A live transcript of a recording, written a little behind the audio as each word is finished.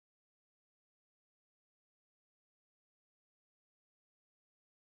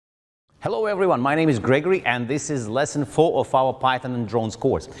Hello everyone, my name is Gregory and this is lesson 4 of our Python and drones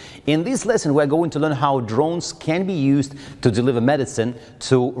course. In this lesson we're going to learn how drones can be used to deliver medicine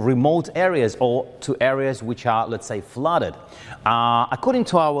to remote areas or to areas which are, let's say, flooded. According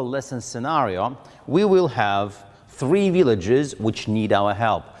to our lesson scenario, we will have 3 villages which need our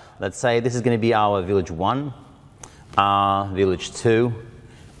help. Let's say this is going to be our village 1, village 2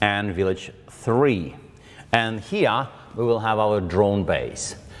 and village 3. And here we will have our drone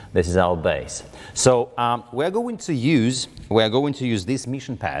base. This is our base. So we're going to use these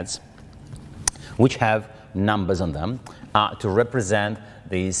mission pads, which have numbers on them, to represent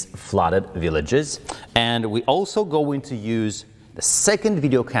these flooded villages. And we're also going to use the second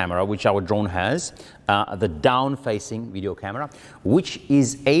video camera, which our drone has, the down-facing video camera, which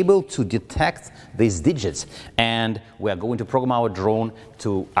is able to detect these digits. And we are going to program our drone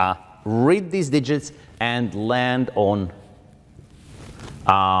to read these digits and land on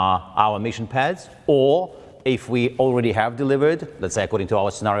our mission pads, or if we already have delivered, let's say according to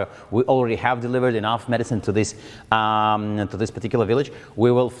our scenario, we already have delivered enough medicine to this particular village,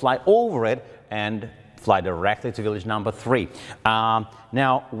 we will fly over it and fly directly to village number 3.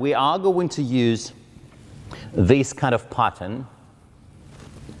 Now we are going to use this kind of pattern,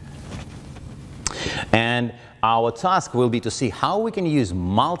 and our task will be to see how we can use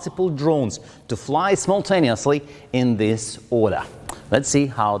multiple drones to fly simultaneously in this order. Let's see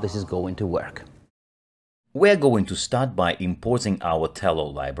how this is going to work. We're going to start by importing our Tello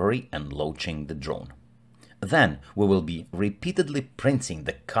library and launching the drone. Then we will be repeatedly printing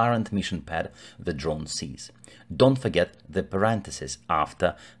the current mission pad the drone sees. Don't forget the parentheses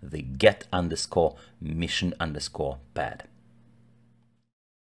after the get_mission_pad.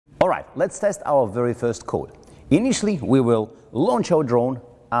 Alright, let's test our very first code. Initially we will launch our drone,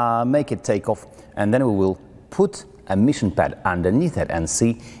 make it take off, and then we will put a mission pad underneath it and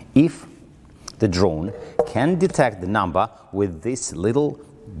see if the drone can detect the number with this little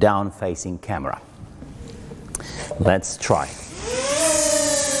down-facing camera. Let's try.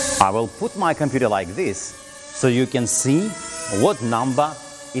 I will put my computer like this so you can see what number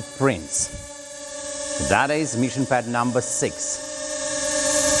it prints. That is mission pad number 6.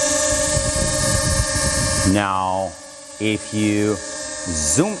 Now, if you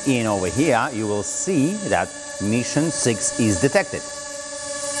zoom in over here, you will see that mission 6 is detected.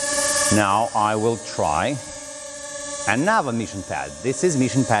 Now I will try another mission pad. This is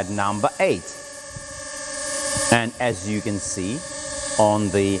mission pad number 8. And as you can see on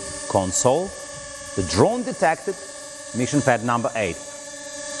the console, the drone detected mission pad number 8.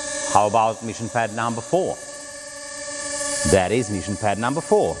 How about mission pad number 4? That is mission pad number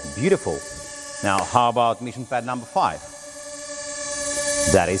 4. Beautiful. Now how about mission pad number 5?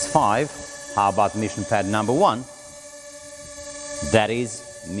 That is 5. How about mission pad number 1? That is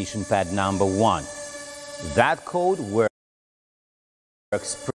mission pad number 1. That code works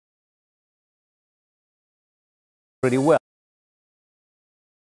pretty well.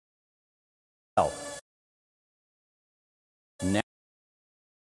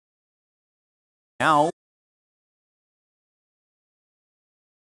 Now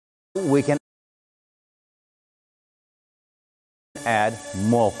we can add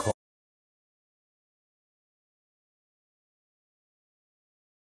more code.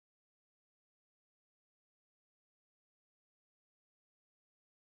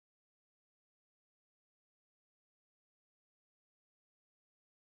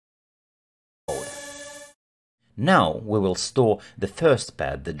 Now we will store the first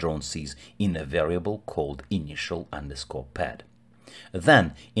pad the drone sees in a variable called initial_pad.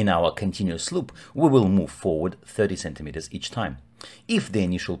 Then, in our continuous loop, we will move forward 30 centimeters each time. If the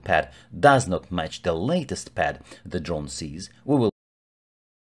initial pad does not match the latest pad the drone sees, we will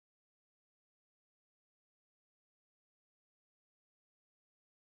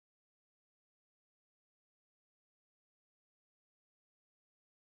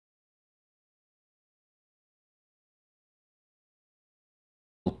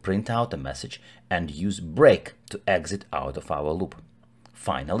print out a message and use break to exit out of our loop.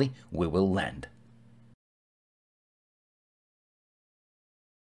 Finally, we will land.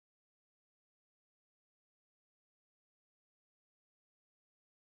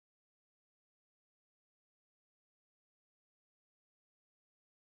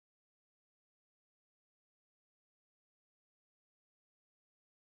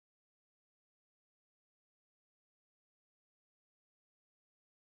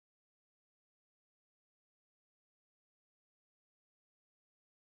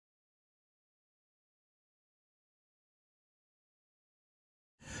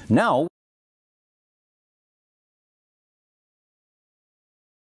 Now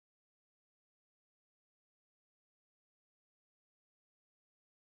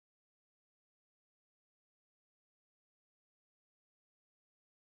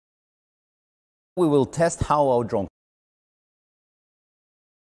we will test how our drone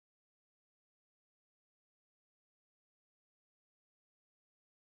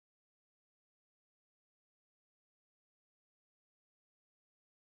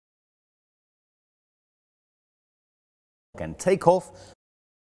can take off.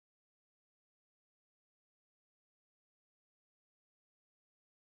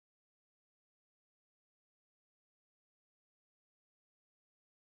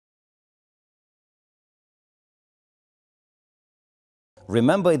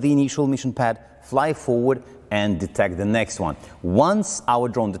 Remember the initial mission pad, fly forward and detect the next one. Once our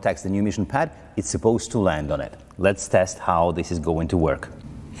drone detects the new mission pad, it's supposed to land on it. Let's test how this is going to work.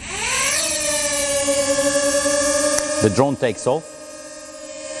 The drone takes off.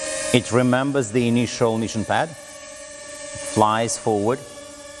 It remembers the initial mission pad, flies forward.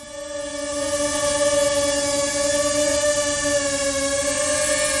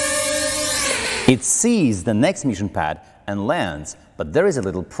 It sees the next mission pad and lands, but there is a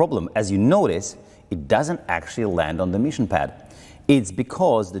little problem. As you notice, it doesn't actually land on the mission pad. It's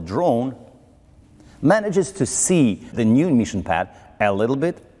because the drone manages to see the new mission pad a little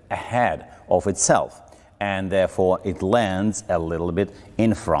bit ahead of itself, and therefore it lands a little bit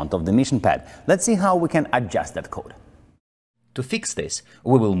in front of the mission pad. Let's see how we can adjust that code. To fix this,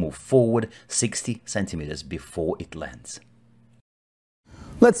 we will move forward 60 centimeters before it lands.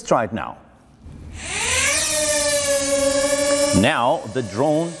 Let's try it now. Now the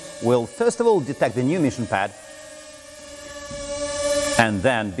drone will first of all detect the new mission pad, and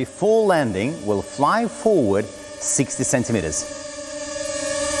then before landing will fly forward 60 centimeters.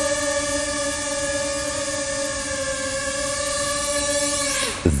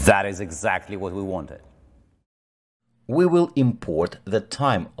 That is exactly what we wanted. We will import the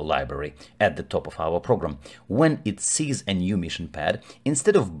time library at the top of our program. When it sees a new mission pad,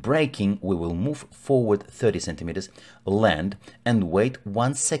 instead of braking, we will move forward 30 centimeters, land, and wait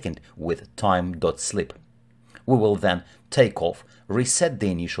 1 second with time.slip. We will then take off, reset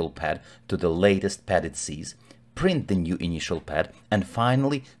the initial pad to the latest pad it sees, print the new initial pad, and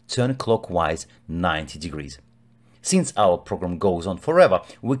finally turn clockwise 90 degrees. Since our program goes on forever,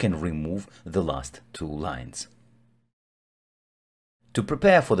 we can remove the last 2 lines. To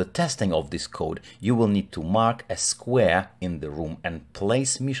prepare for the testing of this code, you will need to mark a square in the room and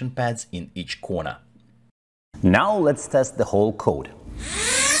place mission pads in each corner. Now let's test the whole code.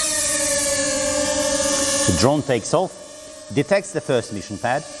 The drone takes off, detects the first mission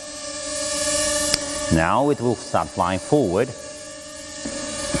pad. Now it will start flying forward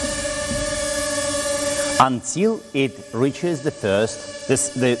until it reaches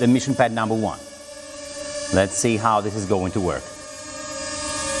the mission pad number 1. Let's see how this is going to work.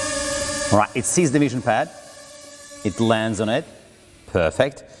 All right, it sees the mission pad, it lands on it,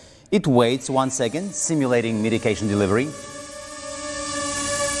 perfect. It waits 1 second, simulating medication delivery.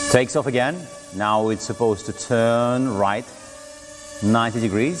 Takes off again. Now it's supposed to turn right 90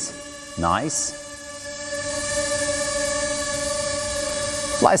 degrees. Nice.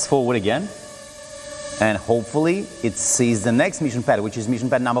 Flies forward again. And hopefully it sees the next mission pad, which is mission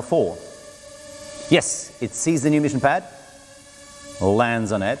pad number 4. Yes, it sees the new mission pad,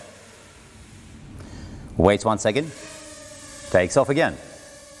 lands on it. Waits 1 second, takes off again.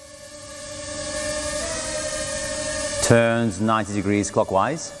 Turns 90 degrees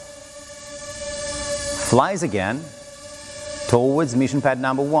clockwise. Flies again towards mission pad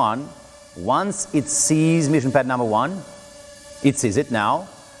number 1. Once it sees mission pad number 1, it sees it now.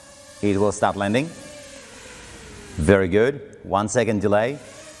 It will start landing. Very good. 1 second delay.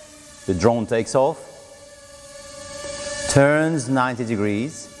 The drone takes off. Turns 90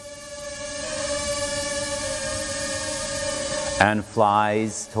 degrees. And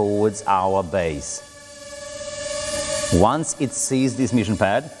flies towards our base. Once it sees this mission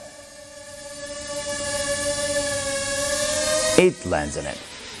pad, it lands in it.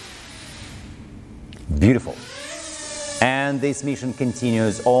 Beautiful. And this mission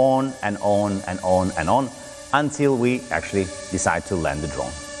continues on and on and on and on until we actually decide to land the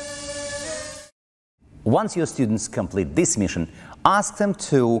drone. Once your students complete this mission, ask them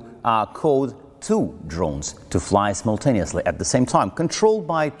to code 2 drones to fly simultaneously at the same time, controlled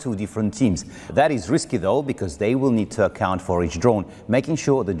by 2 different teams. That is risky though, because they will need to account for each drone, making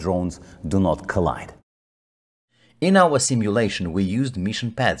sure the drones do not collide. In our simulation, we used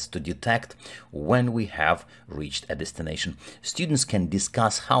mission pads to detect when we have reached a destination. Students can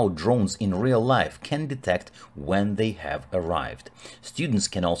discuss how drones in real life can detect when they have arrived. Students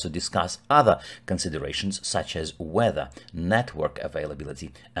can also discuss other considerations such as weather, network availability,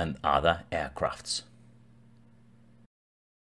 and other aircrafts.